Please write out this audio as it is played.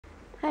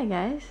Hi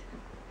guys,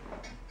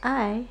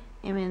 I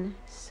am in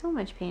so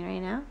much pain right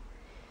now.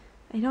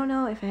 I don't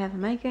know if I have a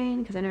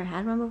migraine because I never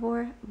had one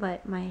before,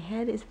 but my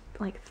head is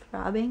like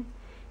throbbing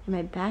and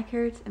my back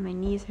hurts and my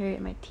knees hurt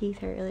and my teeth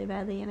hurt really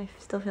badly and I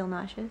still feel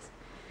nauseous.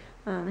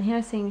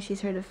 Hannah's saying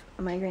she's heard of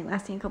a migraine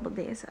lasting a couple of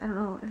days. I don't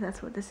know if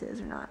that's what this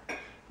is or not.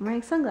 I'm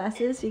wearing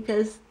sunglasses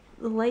because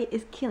the light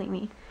is killing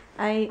me.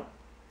 I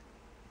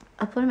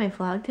uploaded my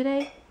vlog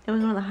today. It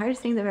was one of the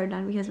hardest things I've ever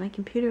done because my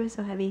computer was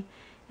so heavy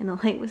and the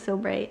light was so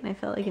bright and I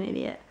felt like an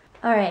idiot.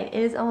 Alright,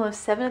 it is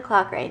almost 7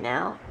 o'clock right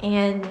now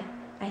and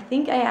I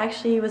think I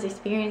actually was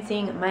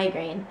experiencing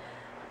migraine.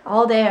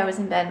 All day I was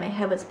in bed, my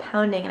head was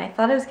pounding and I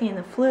thought I was getting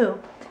the flu.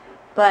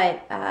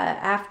 But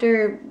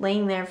after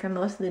laying there for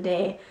most of the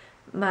day,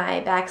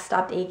 my back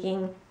stopped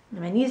aching,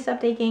 my knees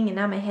stopped aching, and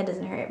now my head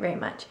doesn't hurt very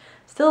much.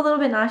 Still a little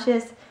bit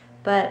nauseous,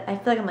 but I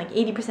feel like I'm like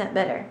 80%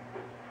 better,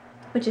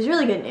 which is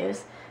really good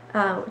news.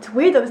 It's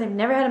weird though because I've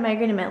never had a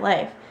migraine in my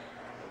life.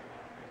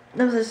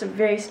 That was just a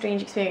very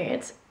strange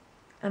experience.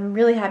 I'm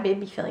really happy to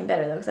be feeling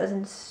better though because I was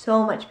in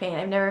so much pain.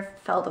 I've never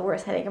felt a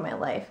worse headache in my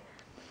life.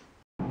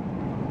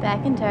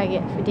 Back in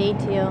Target for day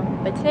 2,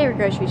 but today we're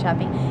grocery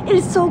shopping. It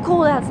is so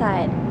cold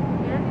outside.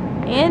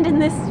 And in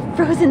this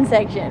frozen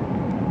section.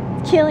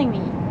 It's killing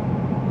me.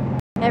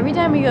 Every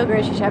time we go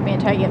grocery shopping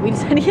at Target, we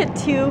decide to get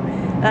 2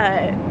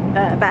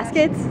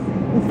 baskets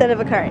instead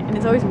of a cart. And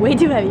it's always way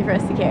too heavy for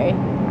us to carry.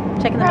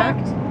 Checking them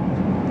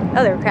out?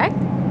 Oh, they were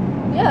cracked?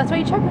 Yeah, that's why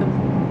you check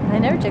them. I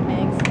never check my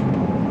eggs.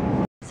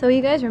 So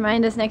you guys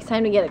remind us next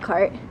time to get a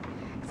cart.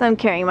 Because I'm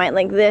carrying mine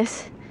like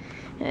this.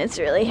 And it's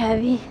really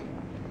heavy.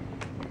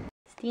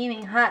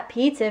 Steaming hot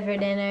pizza for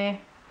dinner.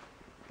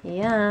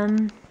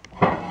 Yum.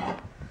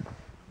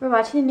 We're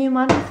watching the new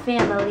Modern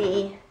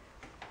Family.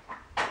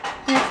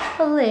 It's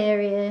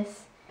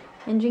hilarious.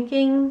 And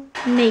drinking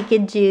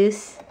naked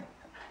juice.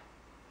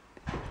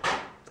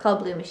 It's called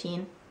Blue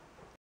Machine.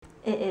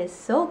 It is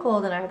so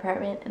cold in our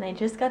apartment and I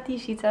just got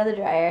these sheets out of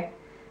the dryer.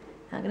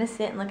 I'm gonna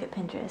sit and look at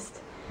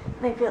Pinterest.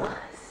 And I feel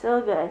so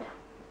good.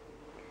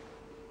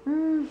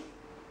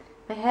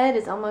 My head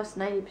is almost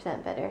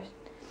 90% better.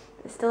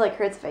 It still like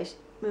hurts if I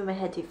move my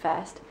head too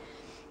fast.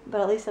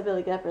 But at least I'll be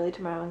able to get up early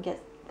tomorrow and get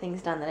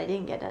things done that I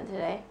didn't get done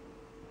today.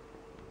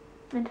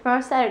 And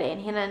tomorrow's Saturday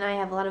and Hannah and I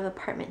have a lot of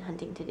apartment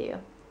hunting to do.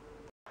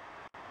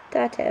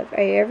 Datev,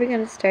 are you ever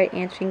going to start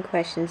answering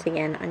questions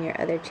again on your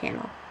other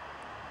channel?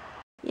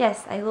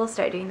 Yes, I will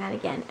start doing that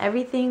again.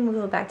 Everything will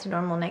go back to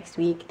normal next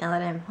week. Now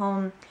that I'm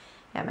home,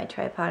 I have my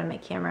tripod and my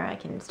camera, I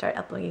can start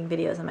uploading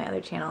videos on my other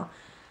channel.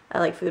 I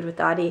like Food with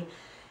Dottie.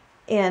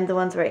 And the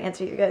ones where I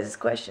answer your guys'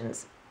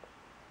 questions.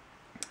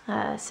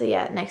 So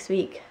yeah, next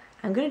week.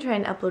 I'm going to try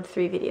and upload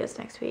 3 videos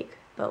next week,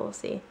 but we'll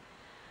see.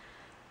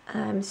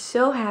 I'm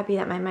so happy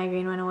that my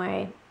migraine went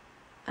away.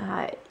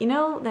 You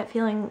know that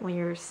feeling when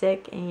you're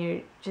sick and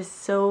you're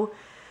just so...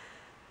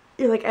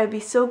 You're like, I would be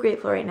so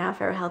grateful right now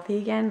if I were healthy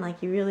again.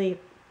 Like, you really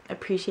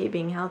appreciate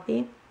being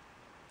healthy.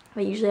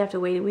 But you usually have to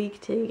wait a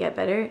week to get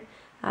better.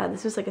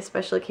 This was like a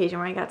special occasion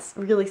where I got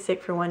really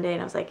sick for one day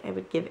and I was like, I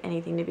would give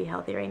anything to be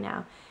healthy right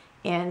now.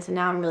 And so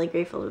now I'm really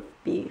grateful to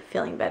be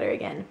feeling better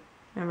again.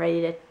 I'm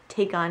ready to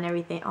take on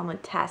everything, all my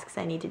tasks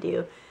I need to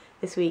do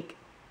this week.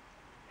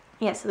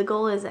 Yeah, so the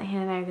goal is that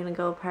Hannah and I are going to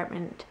go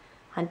apartment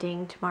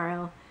hunting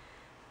tomorrow.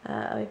 We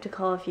have to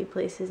call a few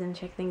places and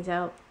check things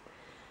out.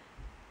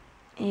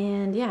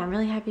 And yeah, I'm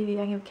really happy to be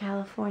back in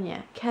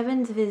California.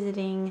 Kevin's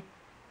visiting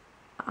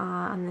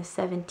on the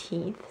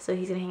 17th, so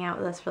he's going to hang out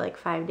with us for like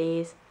 5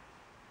 days.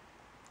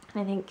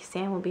 And I think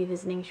Sam will be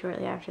visiting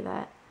shortly after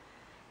that.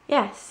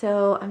 Yeah,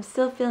 so I'm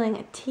still feeling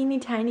a teeny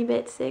tiny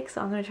bit sick, so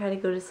I'm going to try to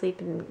go to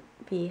sleep and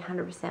be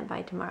 100%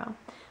 by tomorrow.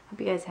 Hope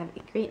you guys have a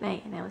great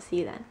night, and I will see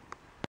you then.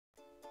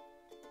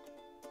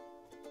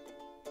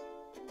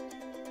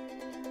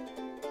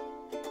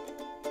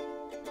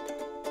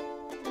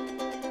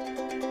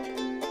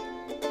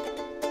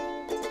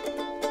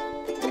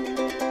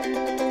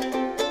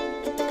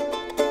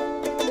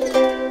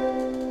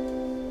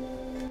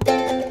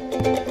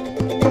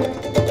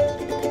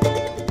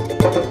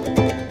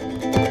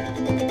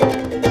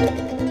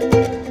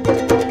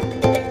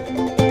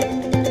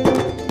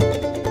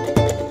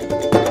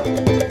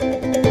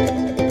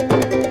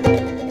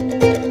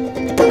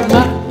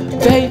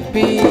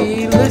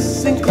 Baby,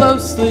 listen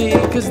closely,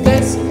 cause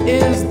this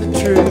is the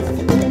truth.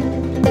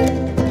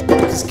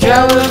 'Cause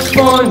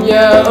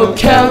California, oh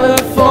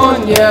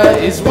California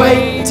is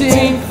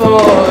waiting for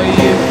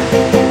you.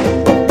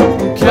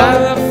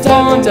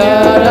 California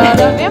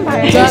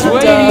is waiting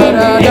for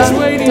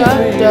you.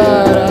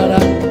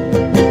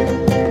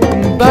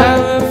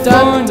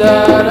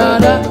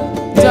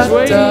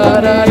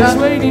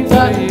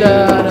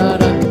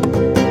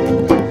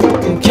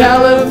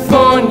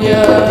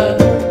 California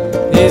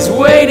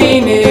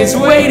is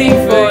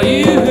waiting for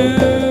you.